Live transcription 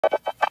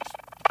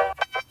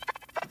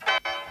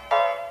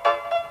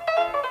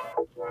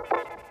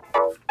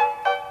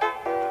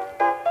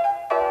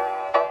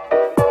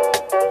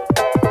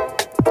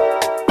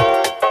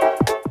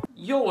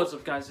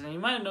up, guys? And you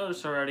might have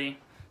noticed already,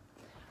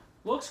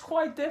 looks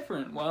quite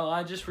different. Well,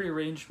 I just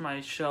rearranged my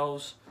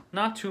shelves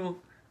not too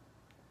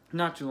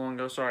long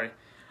ago. Sorry.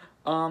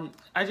 I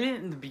did it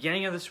in the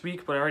beginning of this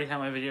week, but I already had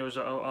my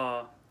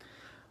videos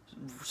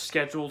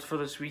scheduled for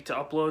this week to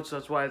upload, so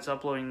that's why it's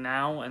uploading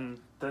now. And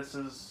this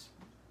has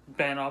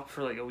been up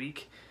for like a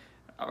week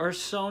or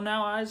so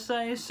now, I'd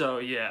say. So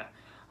yeah.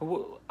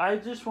 I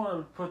just want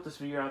to put this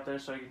video out there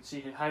so I can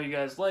see how you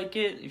guys like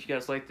it, if you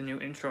guys like the new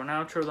intro and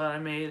outro that I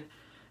made,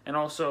 and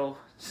also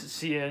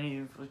see any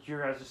of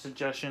your guys'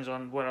 suggestions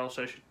on what else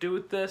I should do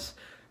with this,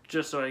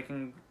 just so I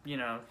can, you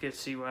know, get to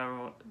see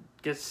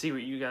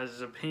what you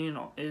guys' opinion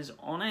is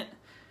on it.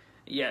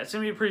 Yeah, it's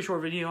going to be a pretty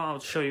short video.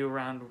 I'll show you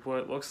around what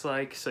it looks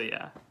like, so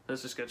yeah,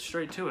 let's just get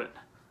straight to it.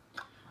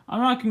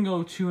 I'm not going to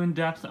go too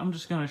in-depth. I'm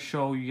just going to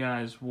show you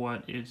guys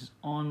what is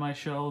on my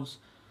shelves.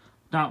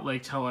 Not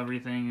like tell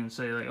everything and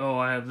say like, oh,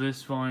 I have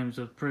this volumes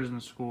of Prison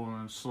School,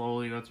 and then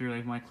slowly go through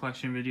like my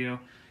collection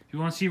video. If you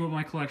want to see what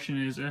my collection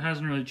is, it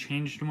hasn't really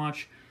changed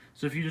much.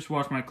 So if you just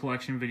watch my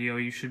collection video,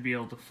 you should be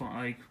able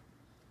to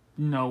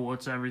know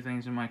what's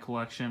everything's in my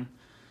collection.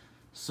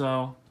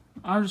 So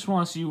I just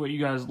want to see what you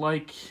guys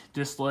like,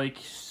 dislike,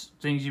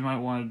 things you might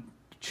want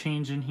to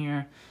change in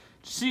here.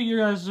 Just see your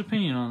guys'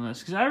 opinion on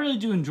this, because I really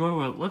do enjoy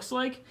what it looks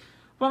like.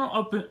 But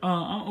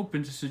I'm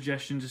open to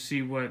suggestions to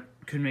see what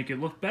could make it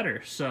look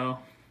better. So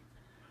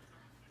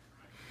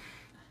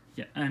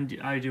yeah, and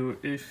I know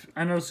this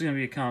is gonna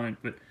be a comment,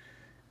 but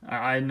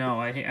I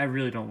know I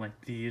really don't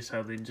like these,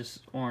 how they just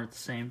aren't the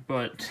same.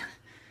 But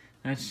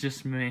that's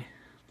just me.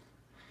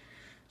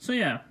 So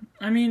yeah,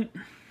 I mean,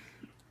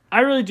 I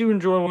really do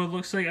enjoy what it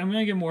looks like. I'm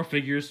gonna get more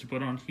figures to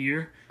put on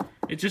here.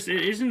 It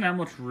isn't that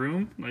much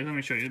room. Like, let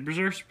me show you. The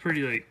Berserk's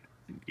pretty, like,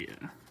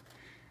 yeah.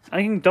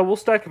 I can double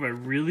stack if I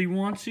really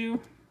want to,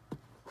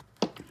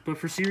 but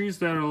for series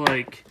that are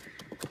like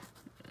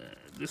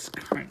this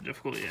kind of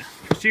difficult, yeah.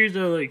 For series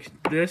that are like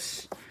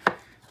this,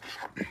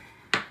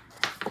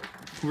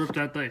 rip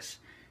that dice.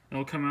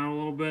 It'll come out a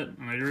little bit,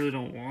 and I really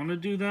don't want to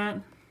do that.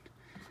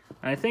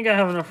 I think I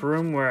have enough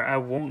room where I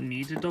won't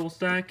need to double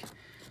stack,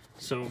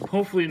 so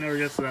hopefully it never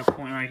gets to that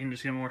point. I can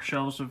just get more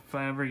shelves if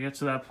I ever get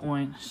to that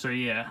point. So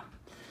yeah.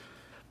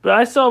 But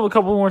I still have a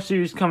couple more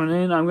series coming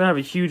in. I'm going to have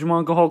a huge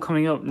manga haul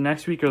coming up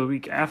next week or the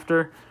week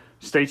after.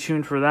 Stay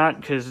tuned for that,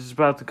 because it's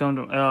about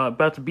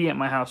to be at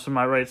my house in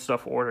my Right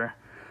Stuff order.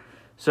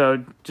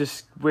 So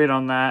just wait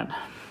on that.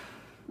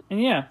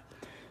 And yeah,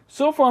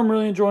 so far I'm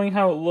really enjoying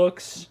how it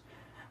looks.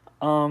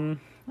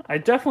 I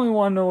definitely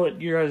want to know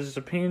what your guys'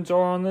 opinions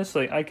are on this.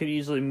 Like, I could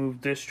easily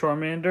move this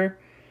Charmander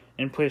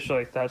in place of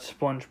like that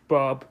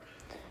SpongeBob,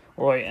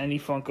 or like any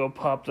Funko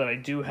Pop that I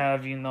do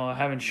have, even though I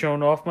haven't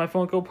shown off my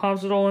Funko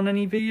Pops at all in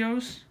any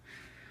videos.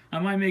 I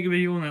might make a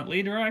video on that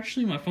later,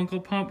 actually, my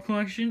Funko Pop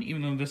collection,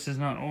 even though this is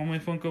not all my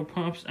Funko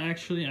Pops,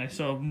 actually. I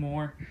still have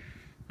more,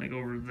 like,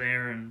 over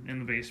there and in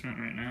the basement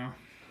right now.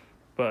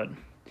 But,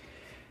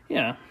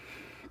 yeah.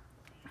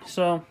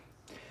 So,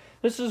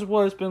 this is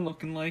what it's been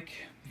looking like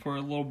for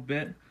a little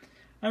bit.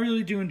 I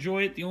really do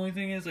enjoy it. The only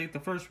thing is, like, the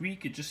first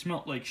week, it just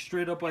smelled like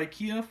straight up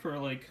IKEA for,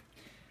 like,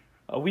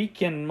 a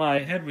week, and my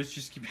head was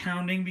just keep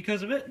pounding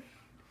because of it.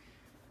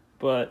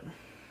 But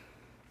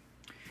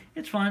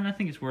it's fine. I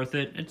think it's worth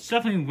it. It's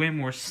definitely way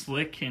more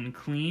slick and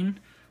clean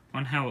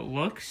on how it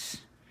looks.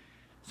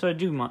 So I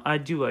do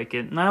like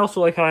it. And I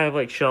also like how I have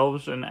like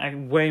shelves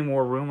and way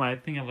more room. I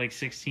think I have like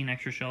 16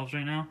 extra shelves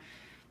right now.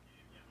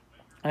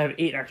 I have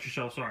 8 extra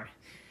shelves, sorry.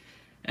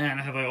 And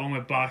I have like all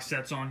my box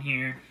sets on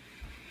here.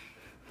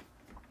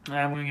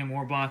 I'm going to get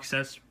more box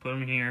sets, put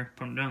them here,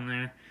 put them down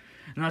there.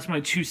 And that's my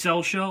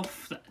to-sell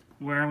shelf,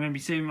 where I'm going to be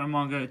saving my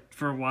manga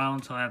for a while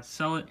until I have to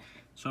sell it.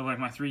 So like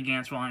my 3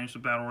 Gantz volumes, the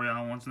Battle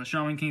Royale ones, and the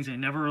Shaman Kings, they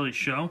never really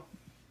show,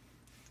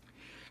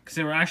 because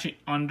they were actually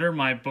under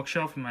my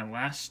bookshelf in my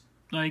last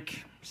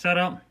like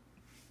setup.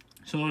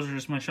 So those are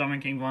just my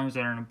Shaman King volumes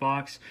that are in a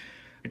box.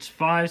 It's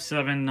 5,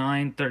 7,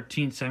 9,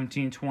 13,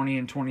 17, 20,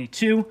 and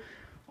 22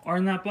 are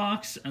in that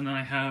box. And then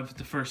I have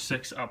the first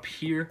 6 up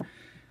here.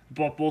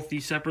 Bought both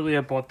these separately.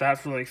 I bought that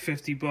for like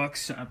 50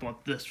 bucks. I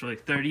bought this for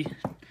like 30.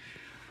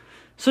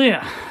 So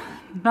yeah,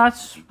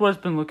 that's what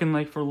it's been looking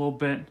like for a little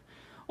bit.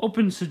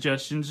 Open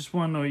suggestions, just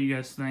want to know what you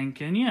guys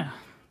think. And yeah,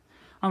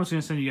 I'm just going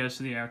to send you guys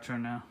to the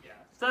outro now. Yeah,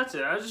 that's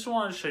it. I just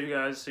wanted to show you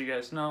guys so you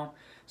guys know.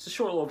 It's a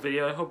short little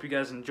video. I hope you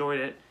guys enjoyed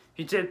it. If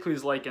you did,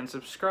 please like and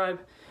subscribe.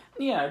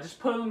 And yeah,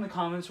 just put in the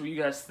comments what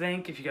you guys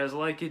think. If you guys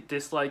like it,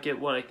 dislike it,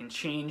 what I can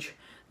change.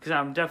 Because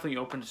I'm definitely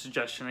open to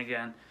suggestion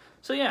again.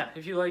 So yeah,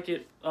 if you like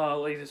it,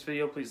 like this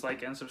video, please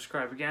like and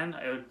subscribe again.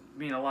 It would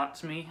mean a lot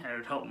to me, and it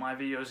would help my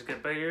videos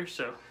get bigger,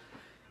 so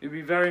it would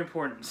be very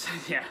important. So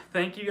yeah,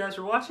 thank you guys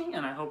for watching,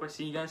 and I hope I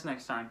see you guys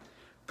next time.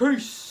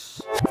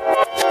 Peace!